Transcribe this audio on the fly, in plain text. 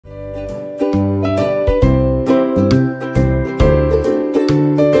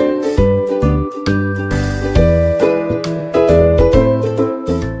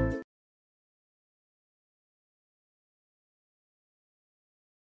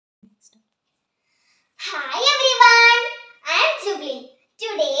Hi everyone, I am Jubilee.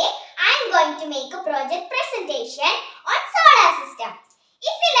 Today I am going to make a project presentation on solar system.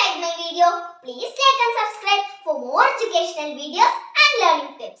 If you like my video, please like and subscribe for more educational videos and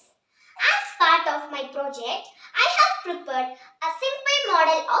learning tips. As part of my project, I have prepared a simple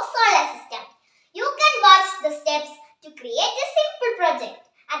model of solar system. You can watch the steps to create a simple project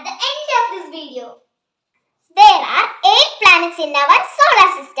at the end of this video. There are 8 planets in our solar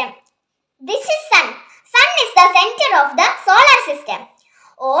system. This is Sun. Sun is the center of the solar system.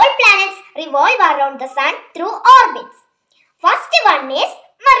 All planets revolve around the Sun through orbits. First one is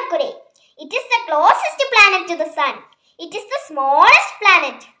Mercury. It is the closest planet to the Sun. It is the smallest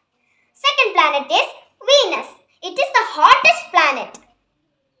planet. Second planet is Venus. It is the hottest planet.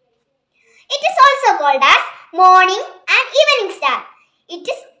 It is also called as morning and evening star. It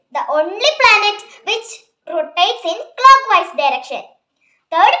is the only planet which rotates in clockwise direction.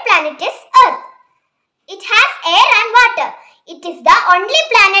 Third planet is Earth. It has air and water. It is the only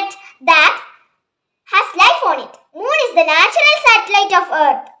planet that has life on it. Moon is the natural satellite of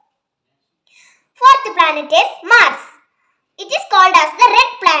Earth. Fourth planet is Mars. It is called as the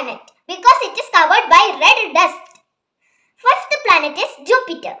red planet because it is covered by red dust. Fifth planet is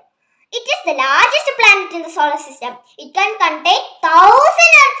Jupiter. It is the largest planet in the solar system. It can contain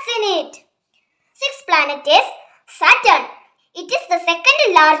 1,000 Earths in it. Sixth planet is Saturn. It is the second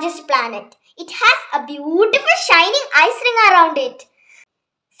largest planet. It has a beautiful shining ice ring around it.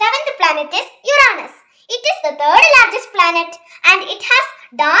 Seventh planet is Uranus. It is the third largest planet and it has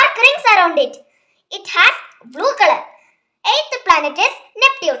dark rings around it. It has blue color. Eighth planet is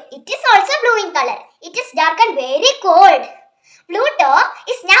Neptune. It is also blue in color. It is dark and very cold. Pluto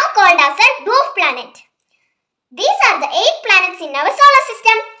is now called as a dwarf planet. These are the 8 planets in our solar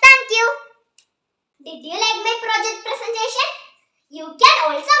system. Thank you. Did you like my project presentation? You can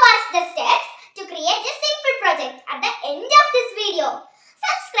also watch the steps to create a simple project at the end of this video.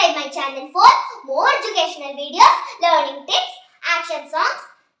 Subscribe my channel for more educational videos, learning tips, action songs,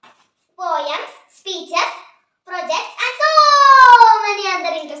 poems, speeches, projects and so many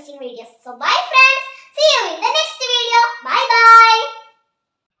other interesting videos. So bye.